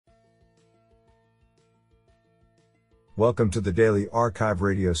Welcome to the Daily Archive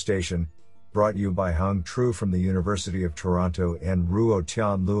radio station, brought you by Hung Tru from the University of Toronto and Ruo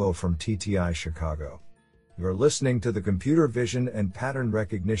Tian Luo from TTI Chicago. You're listening to the Computer Vision and Pattern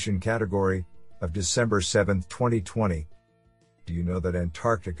Recognition category of December 7, 2020. Do you know that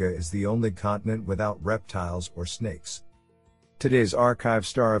Antarctica is the only continent without reptiles or snakes? Today's archive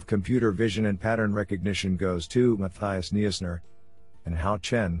star of computer vision and pattern recognition goes to Matthias Niesner and Hao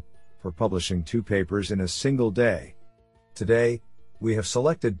Chen for publishing 2 papers in a single day. Today, we have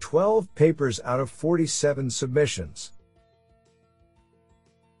selected 12 papers out of 47 submissions.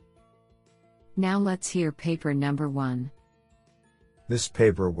 Now let's hear paper number 1. This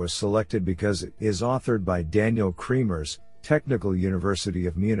paper was selected because it is authored by Daniel Kremers, Technical University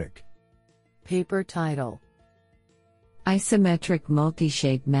of Munich. Paper title: Isometric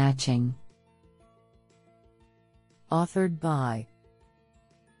Multi-Shape Matching. Authored by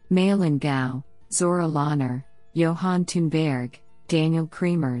Malin Gao, Zora Lahner, Johan Thunberg, Daniel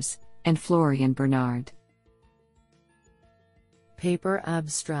Kremers, and Florian Bernard. Paper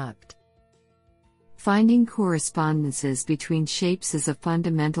abstract: Finding correspondences between shapes is a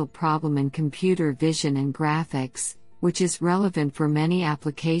fundamental problem in computer vision and graphics, which is relevant for many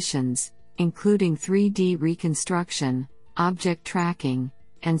applications, including 3D reconstruction, object tracking,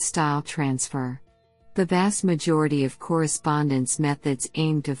 and style transfer. The vast majority of correspondence methods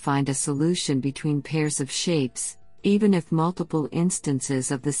aim to find a solution between pairs of shapes, even if multiple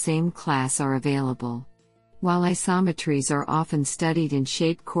instances of the same class are available. While isometries are often studied in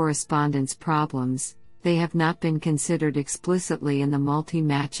shape correspondence problems, they have not been considered explicitly in the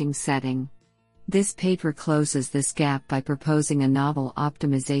multi-matching setting. This paper closes this gap by proposing a novel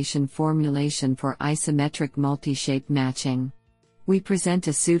optimization formulation for isometric multi-shape matching. We present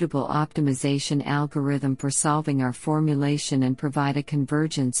a suitable optimization algorithm for solving our formulation and provide a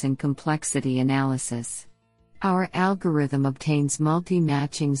convergence and complexity analysis. Our algorithm obtains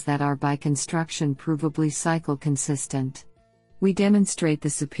multi-matchings that are by construction provably cycle-consistent. We demonstrate the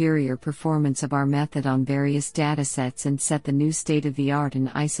superior performance of our method on various datasets and set the new state-of-the-art in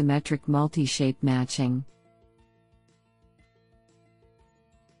isometric multi-shape matching.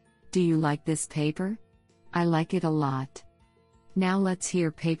 Do you like this paper? I like it a lot. Now let's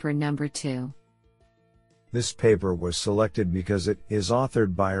hear paper number 2. This paper was selected because it is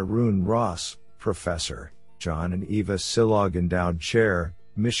authored by Arun Ross, Professor, John and Eva Silog Endowed Chair,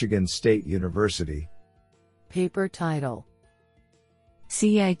 Michigan State University. Paper title: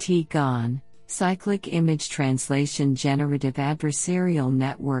 CIT-GAN, Cyclic Image Translation Generative Adversarial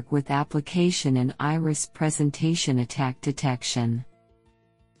Network with Application in Iris Presentation Attack Detection.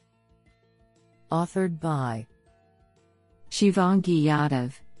 Authored by Shivangi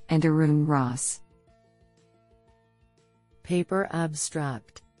Yadav and Arun Ross. Paper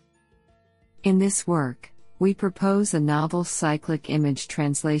abstract: In this work, we propose a novel cyclic image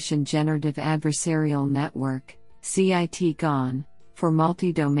translation generative adversarial network, CIT-GAN, for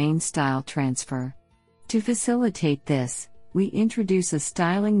multi-domain style transfer. To facilitate this, we introduce a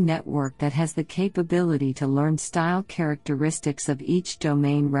styling network that has the capability to learn style characteristics of each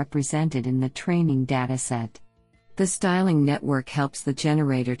domain represented in the training dataset. The styling network helps the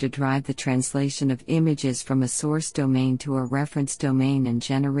generator to drive the translation of images from a source domain to a reference domain and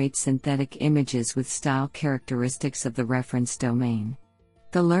generate synthetic images with style characteristics of the reference domain.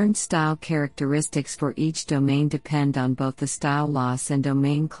 The learned style characteristics for each domain depend on both the style loss and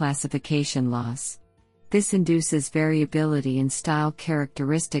domain classification loss. This induces variability in style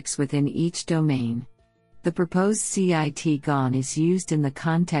characteristics within each domain. The proposed CIT-GAN is used in the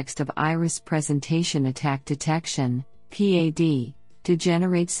context of Iris Presentation Attack Detection, PAD, to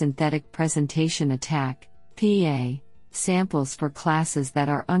generate synthetic presentation attack, PA, samples for classes that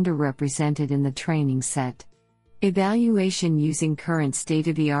are underrepresented in the training set. Evaluation using current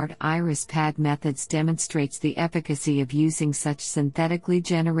state-of-the-art IRIS-PAD methods demonstrates the efficacy of using such synthetically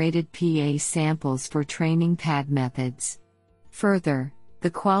generated PA samples for training PAD methods. Further, the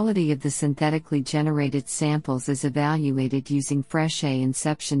quality of the synthetically generated samples is evaluated using Frechet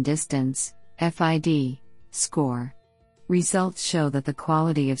Inception Distance, FID, score. Results show that the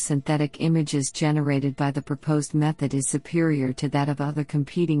quality of synthetic images generated by the proposed method is superior to that of other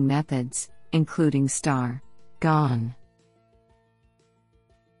competing methods, including STAR-GAN.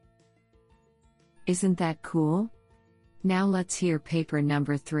 Isn't that cool? Now let's hear paper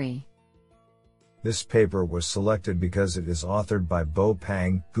number 3. This paper was selected because it is authored by Bo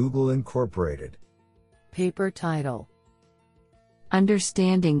Pang, Google Incorporated. Paper title: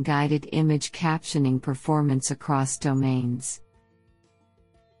 Understanding Guided Image Captioning Performance Across Domains.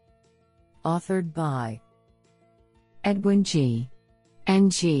 Authored by Edwin G.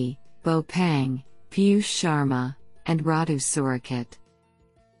 Ng, Bo Pang, Piyush Sharma, and Radu Surikit.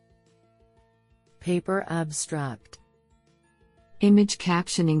 Paper abstract. Image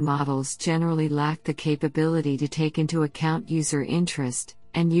captioning models generally lack the capability to take into account user interest,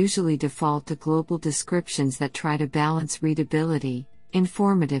 and usually default to global descriptions that try to balance readability,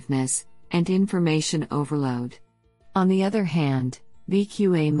 informativeness, and information overload. On the other hand,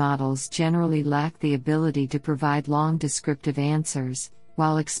 VQA models generally lack the ability to provide long descriptive answers,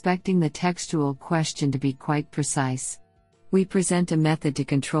 while expecting the textual question to be quite precise. We present a method to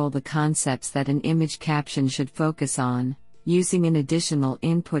control the concepts that an image caption should focus on, using an additional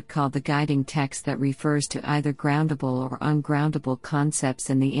input called the guiding text that refers to either groundable or ungroundable concepts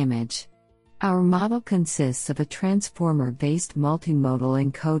in the image. Our model consists of a transformer-based multimodal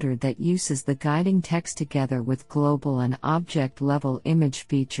encoder that uses the guiding text together with global and object-level image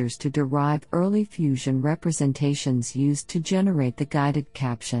features to derive early fusion representations used to generate the guided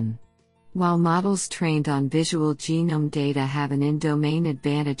caption. While models trained on visual genome data have an in-domain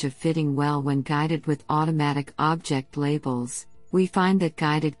advantage of fitting well when guided with automatic object labels, we find that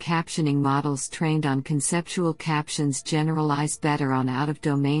guided captioning models trained on conceptual captions generalize better on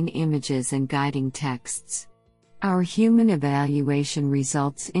out-of-domain images and guiding texts. Our human evaluation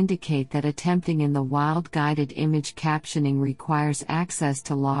results indicate that attempting in the wild guided image captioning requires access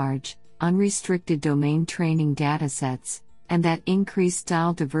to large, unrestricted domain training datasets, and that increased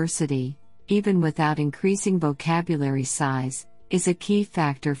style diversity, even without increasing vocabulary size, is a key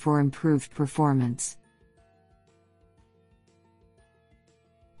factor for improved performance.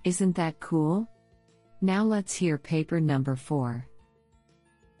 Isn't that cool? Now let's hear paper number 4.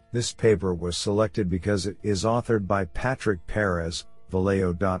 This paper was selected because it is authored by Patrick Perez,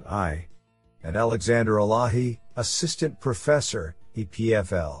 Vallejo.I, and Alexander Elahi, Assistant Professor,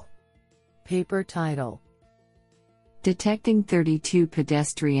 EPFL. Paper title: Detecting 32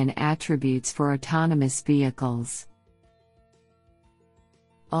 Pedestrian Attributes for Autonomous Vehicles.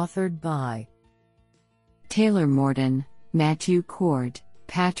 Authored by Taylor Morden, Matthew Cord,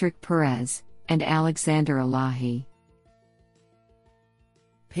 Patrick Perez, and Alexander Elahi.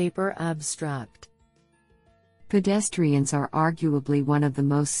 Paper abstract. Pedestrians are arguably one of the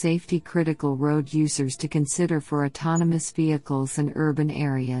most safety-critical road users to consider for autonomous vehicles in urban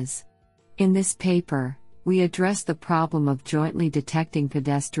areas. In this paper, we address the problem of jointly detecting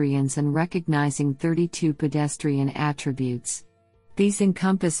pedestrians and recognizing 32 pedestrian attributes. These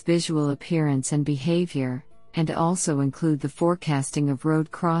encompass visual appearance and behavior, and also include the forecasting of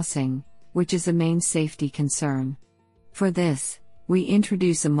road crossing, which is a main safety concern. For this, we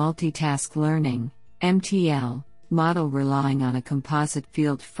introduce a multitask learning (MTL) model relying on a composite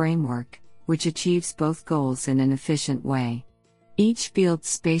field framework, which achieves both goals in an efficient way. Each field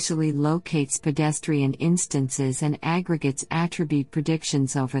spatially locates pedestrian instances and aggregates attribute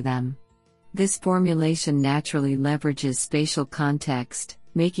predictions over them. This formulation naturally leverages spatial context,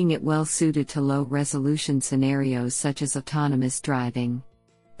 making it well suited to low-resolution scenarios such as autonomous driving.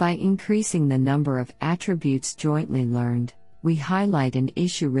 By increasing the number of attributes jointly learned, we highlight an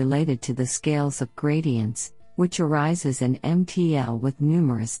issue related to the scales of gradients, which arises in MTL with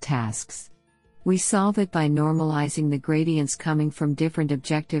numerous tasks. We solve it by normalizing the gradients coming from different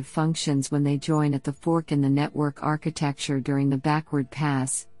objective functions when they join at the fork in the network architecture during the backward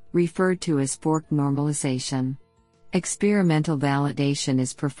pass, referred to as fork normalization. Experimental validation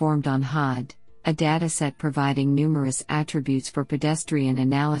is performed on HOD, a dataset providing numerous attributes for pedestrian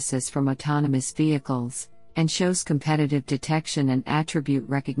analysis from autonomous vehicles, and shows competitive detection and attribute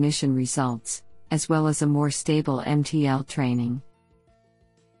recognition results, as well as a more stable MTL training.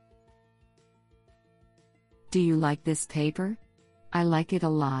 Do you like this paper? I like it a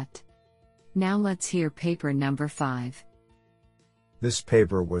lot. Now let's hear paper number 5. This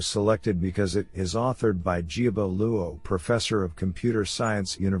paper was selected because it is authored by Jiabo Luo, Professor of Computer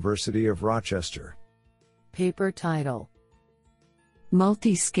Science, University of Rochester. Paper title: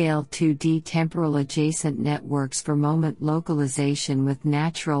 Multi-scale 2D temporal adjacent networks for moment localization with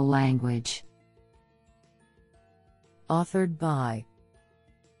natural language. Authored by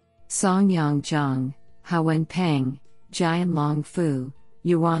Songyang Zhang, Haowen Peng, Jianlong Fu,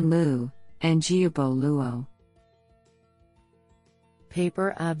 Yuan Liu, and Jiabo Luo.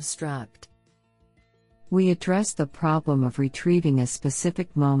 Paper abstract. We address the problem of retrieving a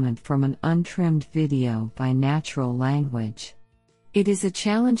specific moment from an untrimmed video by natural language. It is a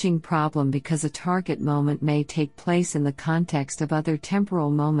challenging problem because a target moment may take place in the context of other temporal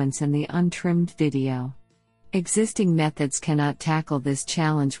moments in the untrimmed video. Existing methods cannot tackle this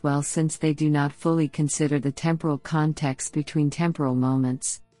challenge well since they do not fully consider the temporal context between temporal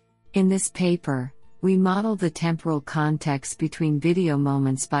moments. In this paper, We model the temporal context between video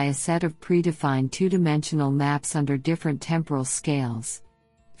moments by a set of predefined two-dimensional maps under different temporal scales.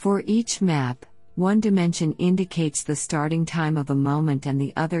 For each map, one dimension indicates the starting time of a moment and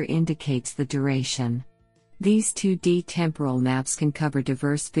the other indicates the duration. These 2D temporal maps can cover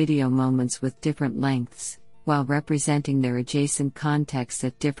diverse video moments with different lengths, while representing their adjacent contexts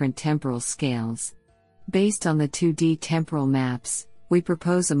at different temporal scales. Based on the 2D temporal maps, we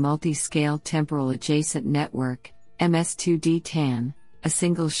propose a multi-scale temporal adjacent network, MS2D-TAN, a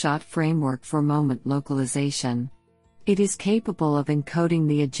single-shot framework for moment localization. It is capable of encoding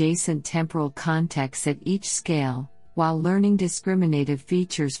the adjacent temporal contexts at each scale, while learning discriminative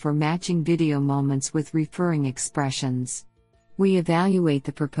features for matching video moments with referring expressions. We evaluate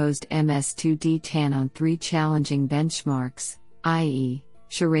the proposed MS2D-TAN on 3 challenging benchmarks, i.e.,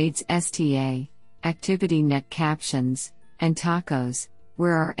 Charade's STA, ActivityNet Captions, and Tacos,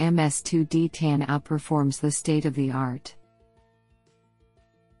 where our MS2D-TAN outperforms the state-of-the-art.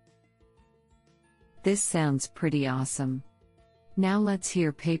 This sounds pretty awesome. Now let's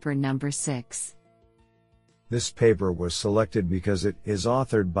hear paper number 6. This paper was selected because it is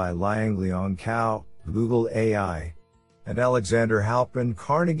authored by Liangliang Cao, Google AI, and Alexander Hauptmann,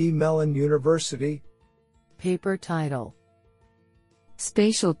 Carnegie Mellon University. Paper title: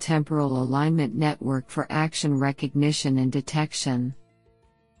 Spatial Temporal Alignment Network for Action Recognition and Detection.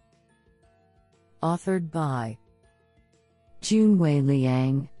 Authored by Junwei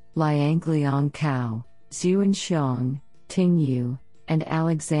Liang, Liangliang Cao, Xuan Xiong, Ting Yu, and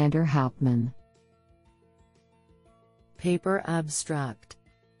Alexander Hauptmann. Paper abstract: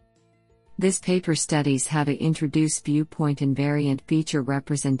 This paper studies how to introduce viewpoint invariant feature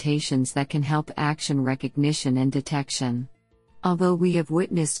representations that can help action recognition and detection. Although we have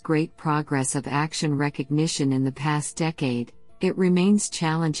witnessed great progress of action recognition in the past decade, it remains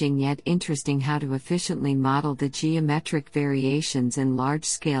challenging yet interesting how to efficiently model the geometric variations in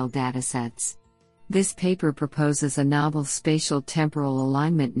large-scale datasets. This paper proposes a novel spatial temporal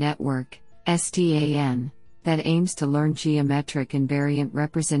alignment network, STAN, that aims to learn geometric invariant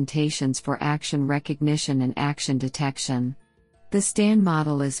representations for action recognition and action detection. The STAN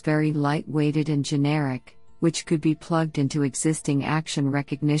model is very light-weighted and generic, which could be plugged into existing action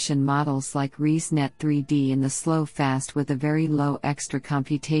recognition models like ResNet 3D in the slow fast with a very low extra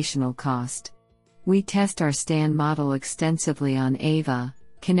computational cost. We test our STAN model extensively on AVA,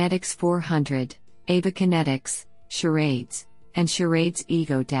 Kinetics 400, AVA Kinetics, Charades, and Charades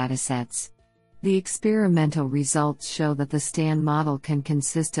Ego datasets. The experimental results show that the STAN model can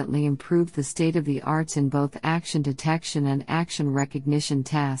consistently improve the state-of-the-art in both action detection and action recognition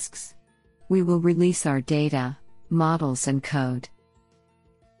tasks. We will release our data, models and code.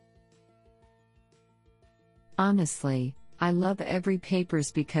 Honestly, I love every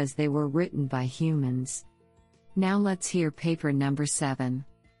papers because they were written by humans. Now let's hear paper number 7.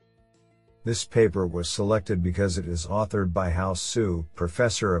 This paper was selected because it is authored by Hao Su,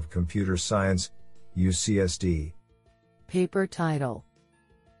 Professor of Computer Science, UCSD. Paper title: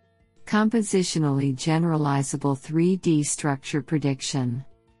 Compositionally Generalizable 3D Structure Prediction.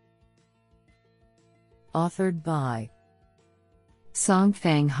 Authored by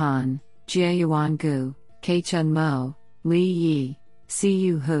Songfang Han, Jieyuan Gu, Keichun Mo, Li Yi,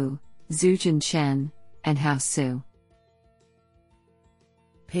 Siyu Hu, Zhujin Chen, and Hao Su.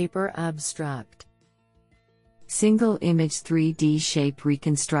 Paper abstract: Single-image 3D shape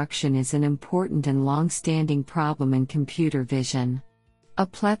reconstruction is an important and long-standing problem in computer vision. A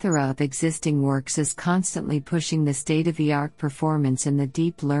plethora of existing works is constantly pushing the state-of-the-art performance in the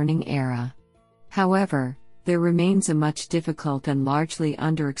deep learning era. However, there remains a much difficult and largely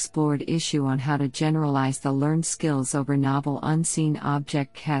underexplored issue on how to generalize the learned skills over novel unseen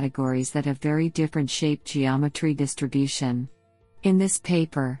object categories that have very different shape geometry distribution. In this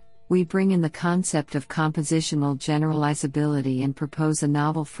paper, we bring in the concept of compositional generalizability and propose a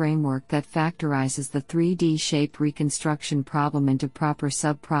novel framework that factorizes the 3D shape reconstruction problem into proper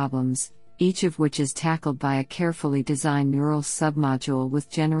subproblems, each of which is tackled by a carefully designed neural submodule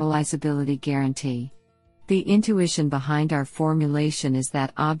with generalizability guarantee. The intuition behind our formulation is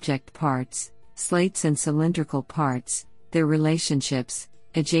that object parts, slates and cylindrical parts, their relationships,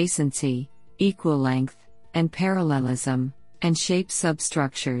 adjacency, equal length, and parallelism, and shape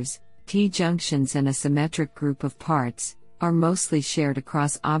substructures, T-junctions and a symmetric group of parts, are mostly shared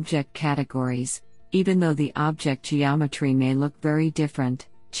across object categories, even though the object geometry may look very different,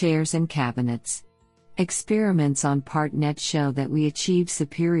 chairs and cabinets. Experiments on PartNet show that we achieve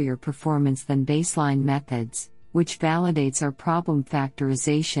superior performance than baseline methods, which validates our problem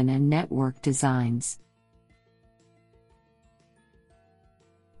factorization and network designs.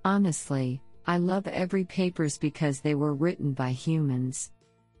 Honestly, I love every papers because they were written by humans.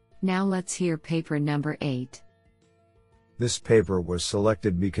 Now let's hear paper number 8. This paper was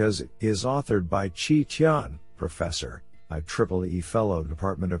selected because it is authored by Chi Tian, Professor, IEEE Fellow,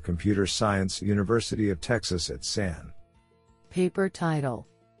 Department of Computer Science, University of Texas at San. Paper title: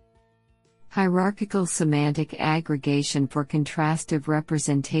 Hierarchical Semantic Aggregation for Contrastive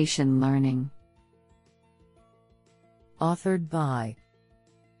Representation Learning. Authored by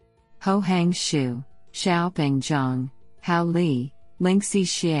Hohang Xu, Xiaoping Zhang, Hao Li, Lingxi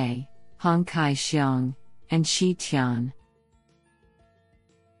Xie, Hongkai Xiong, and Shi Tian.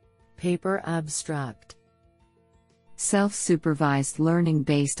 Paper abstract: Self-supervised learning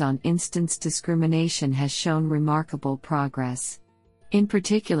based on instance discrimination has shown remarkable progress. In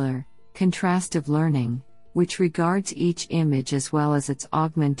particular, contrastive learning, which regards each image as well as its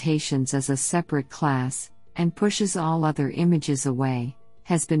augmentations as a separate class, and pushes all other images away,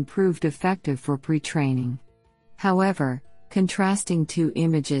 has been proved effective for pre-training. However, contrasting two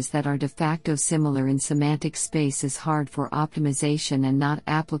images that are de facto similar in semantic space is hard for optimization and not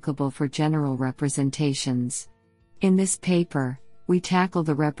applicable for general representations. In this paper, we tackle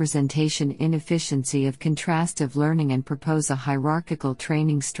the representation inefficiency of contrastive learning and propose a hierarchical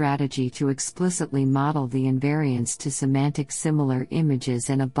training strategy to explicitly model the invariance to semantic similar images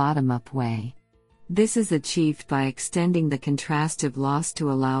in a bottom-up way. This is achieved by extending the contrastive loss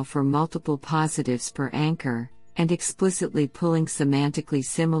to allow for multiple positives per anchor, and explicitly pulling semantically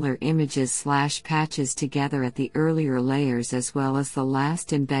similar images/patches together at the earlier layers as well as the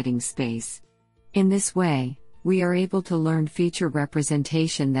last embedding space. In this way, we are able to learn feature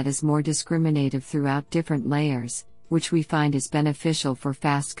representation that is more discriminative throughout different layers, which we find is beneficial for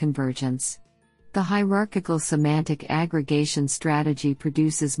fast convergence. The hierarchical semantic aggregation strategy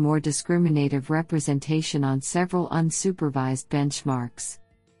produces more discriminative representation on several unsupervised benchmarks.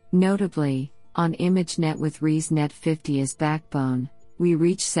 Notably, on ImageNet with ResNet 50 as backbone, we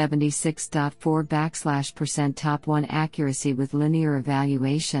reach 76.4% top 1 accuracy with linear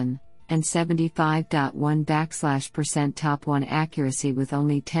evaluation, and 75.1% top 1 accuracy with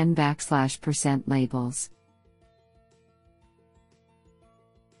only 10% labels.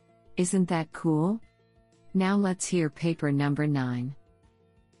 Isn't that cool? Now let's hear paper number 9.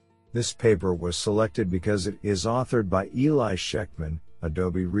 This paper was selected because it is authored by Eli Shechtman,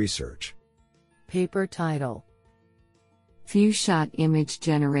 Adobe Research. Paper title: Few-shot image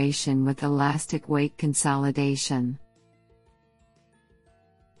generation with elastic weight consolidation.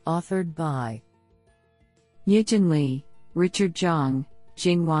 Authored by Yijin Li, Richard Zhang,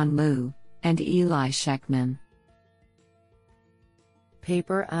 Jingwan Liu, and Eli Shechtman.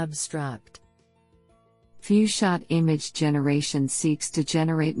 Paper abstract: Few-shot image generation seeks to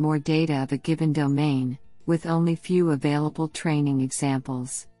generate more data of a given domain, with only few available training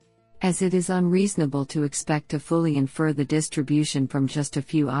examples. As it is unreasonable to expect to fully infer the distribution from just a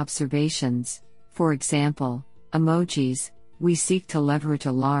few observations, for example, emojis, we seek to leverage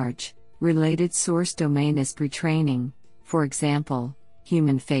a large, related source domain as pre-training, for example,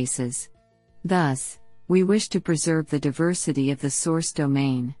 human faces. Thus, we wish to preserve the diversity of the source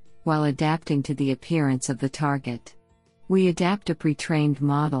domain, while adapting to the appearance of the target. We adapt a pre-trained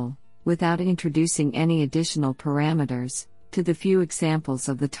model, without introducing any additional parameters, to the few examples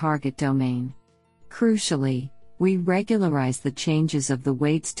of the target domain. Crucially, we regularize the changes of the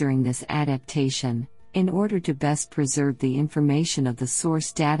weights during this adaptation, in order to best preserve the information of the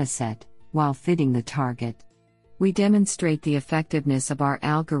source dataset, while fitting the target. We demonstrate the effectiveness of our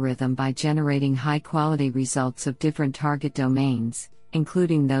algorithm by generating high-quality results of different target domains,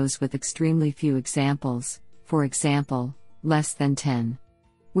 including those with extremely few examples, for example, less than 10.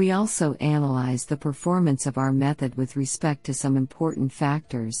 We also analyze the performance of our method with respect to some important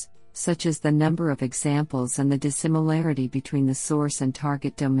factors, such as the number of examples and the dissimilarity between the source and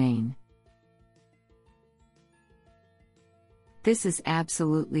target domain. This is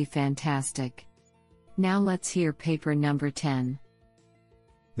absolutely fantastic. Now let's hear paper number 10.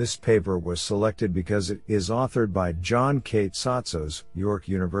 This paper was selected because it is authored by John Katsatsos, York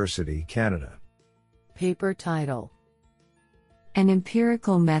University, Canada. Paper title: An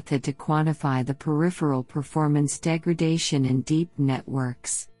empirical method to quantify the peripheral performance degradation in deep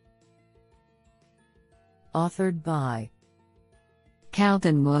networks. Authored by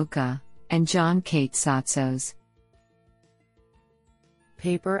Kaldun Mloka and John Katsatsos.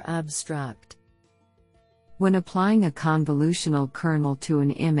 Paper abstract: When applying a convolutional kernel to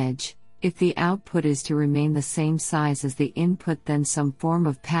an image, if the output is to remain the same size as the input, then some form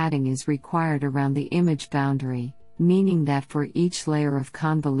of padding is required around the image boundary, meaning that for each layer of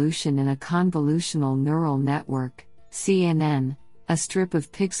convolution in a convolutional neural network, CNN, a strip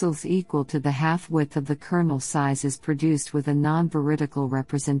of pixels equal to the half-width of the kernel size is produced with a non-veridical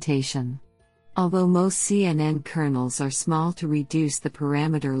representation. Although most CNN kernels are small to reduce the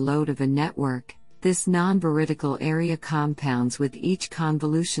parameter load of a network, this non-veridical area compounds with each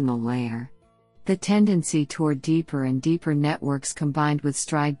convolutional layer. The tendency toward deeper and deeper networks combined with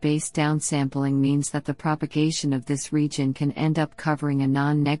stride-based downsampling means that the propagation of this region can end up covering a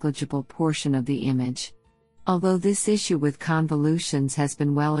non-negligible portion of the image. Although this issue with convolutions has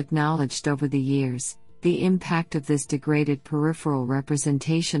been well acknowledged over the years, the impact of this degraded peripheral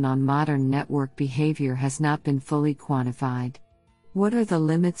representation on modern network behavior has not been fully quantified. What are the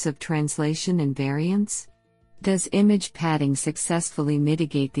limits of translation invariance? Does image padding successfully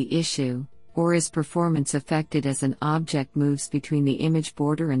mitigate the issue, or is performance affected as an object moves between the image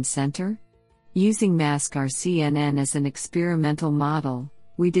border and center? Using mask-RCNN as an experimental model,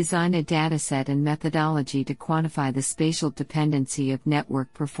 we design a dataset and methodology to quantify the spatial dependency of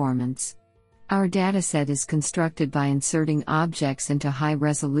network performance. Our dataset is constructed by inserting objects into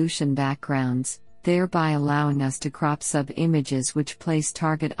high-resolution backgrounds, thereby allowing us to crop sub-images which place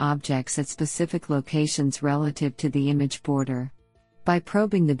target objects at specific locations relative to the image border. By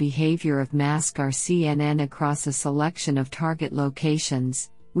probing the behavior of mask-RCNN across a selection of target locations,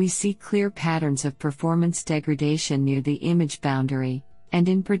 we see clear patterns of performance degradation near the image boundary, and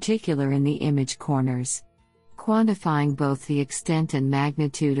in particular in the image corners. Quantifying both the extent and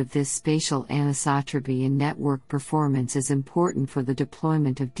magnitude of this spatial anisotropy in network performance is important for the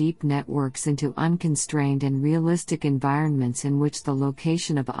deployment of deep networks into unconstrained and realistic environments in which the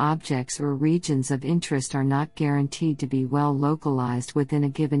location of objects or regions of interest are not guaranteed to be well localized within a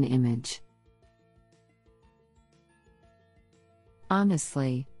given image.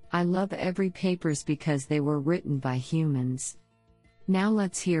 Honestly, I love every papers because they were written by humans. Now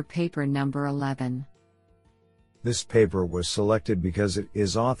let's hear paper number 11. This paper was selected because it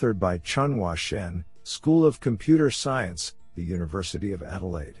is authored by Chunhua Shen, School of Computer Science, the University of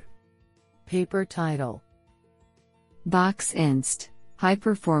Adelaide. Paper title: BoxInst,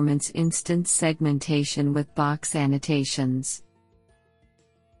 High-Performance Instance Segmentation with Box Annotations.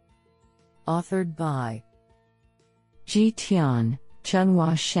 Authored by Ji Tian,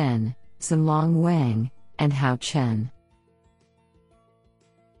 Chunhua Shen, Zhenlong Wang, and Hao Chen.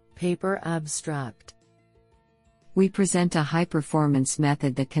 Paper abstract: We present a high-performance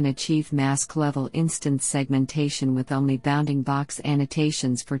method that can achieve mask-level instance segmentation with only bounding box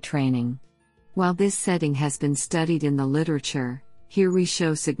annotations for training. While this setting has been studied in the literature, here we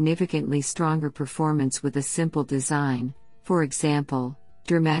show significantly stronger performance with a simple design, for example,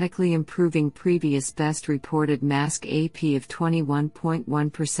 dramatically improving previous best reported mask AP of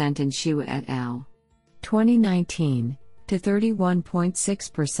 21.1% in Xu et al. 2019, to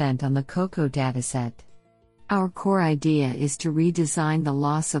 31.6% on the COCO dataset. Our core idea is to redesign the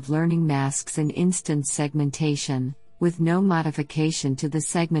loss of learning masks in instance segmentation, with no modification to the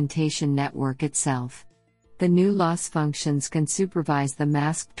segmentation network itself. The new loss functions can supervise the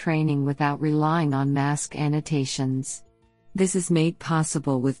mask training without relying on mask annotations. This is made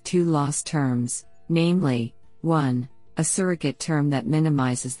possible with two loss terms, namely, 1. A surrogate term that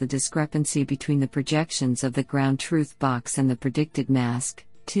minimizes the discrepancy between the projections of the ground truth box and the predicted mask,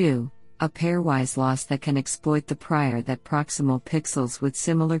 2. A pairwise loss that can exploit the prior that proximal pixels with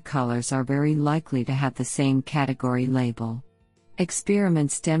similar colors are very likely to have the same category label.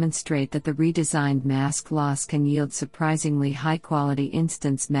 Experiments demonstrate that the redesigned mask loss can yield surprisingly high-quality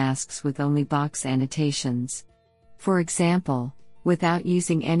instance masks with only box annotations. For example, without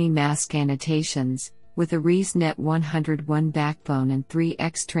using any mask annotations, with a ResNet 101 backbone and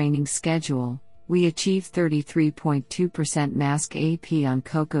 3x training schedule, we achieve 33.2% mask AP on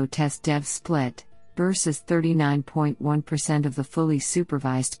COCO test dev split, versus 39.1% of the fully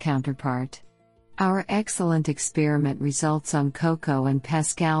supervised counterpart. Our excellent experiment results on COCO and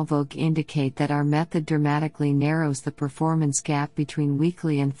Pascal Vogue indicate that our method dramatically narrows the performance gap between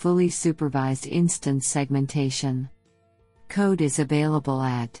weakly and fully supervised instance segmentation. Code is available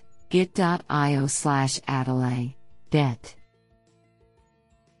at git.io/Adelaide.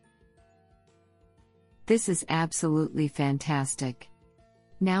 This is absolutely fantastic.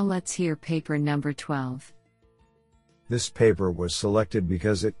 Now let's hear paper number 12. This paper was selected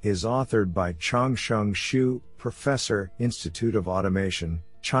because it is authored by Changsheng Xu, Professor, Institute of Automation,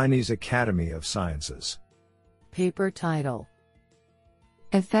 Chinese Academy of Sciences. Paper title: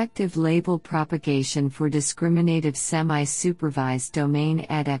 Effective label propagation for discriminative semi-supervised domain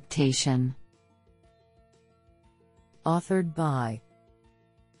adaptation. Authored by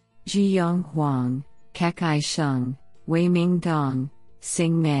Zhiyong Huang, Kekai Sheng, Weiming Dong,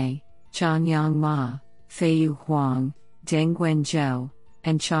 Xing Mei, Chanyang Ma, Feiyu Huang, Dengwen Zhou,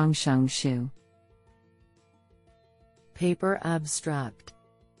 and Changsheng Xu. Paper abstract.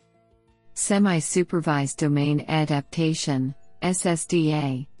 Semi-supervised domain adaptation,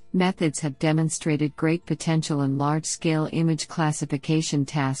 SSDA, methods have demonstrated great potential in large-scale image classification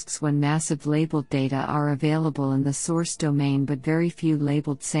tasks when massive labeled data are available in the source domain but very few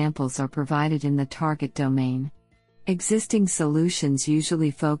labeled samples are provided in the target domain. Existing solutions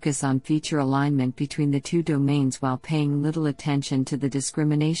usually focus on feature alignment between the two domains while paying little attention to the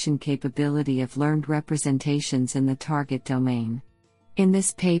discrimination capability of learned representations in the target domain. In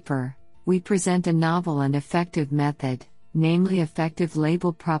this paper, we present a novel and effective method, namely effective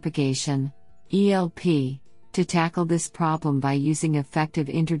label propagation, ELP, to tackle this problem by using effective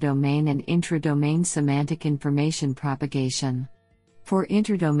interdomain and intradomain semantic information propagation. For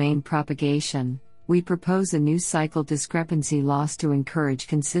interdomain propagation, we propose a new cycle discrepancy loss to encourage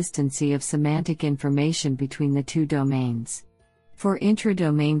consistency of semantic information between the two domains. For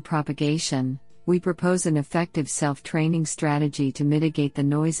intradomain propagation, we propose an effective self-training strategy to mitigate the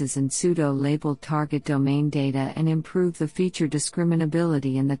noises in pseudo-labeled target domain data and improve the feature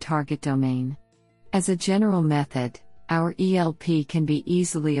discriminability in the target domain. As a general method, our ELP can be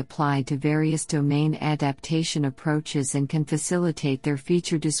easily applied to various domain adaptation approaches and can facilitate their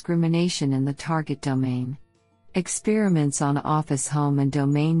feature discrimination in the target domain. Experiments on Office Home and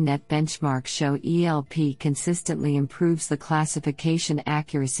Domain Net benchmarks show ELP consistently improves the classification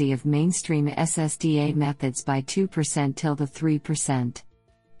accuracy of mainstream SSDA methods by 2% till the 3%.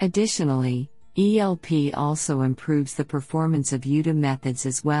 Additionally, ELP also improves the performance of UDA methods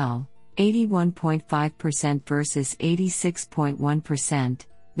as well, 81.5% versus 86.1%,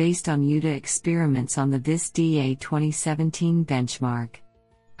 based on UDA experiments on the VIS-DA 2017 benchmark.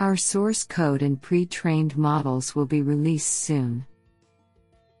 Our source code and pre-trained models will be released soon.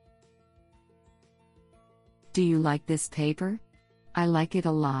 Do you like this paper? I like it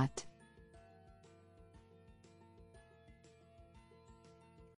a lot.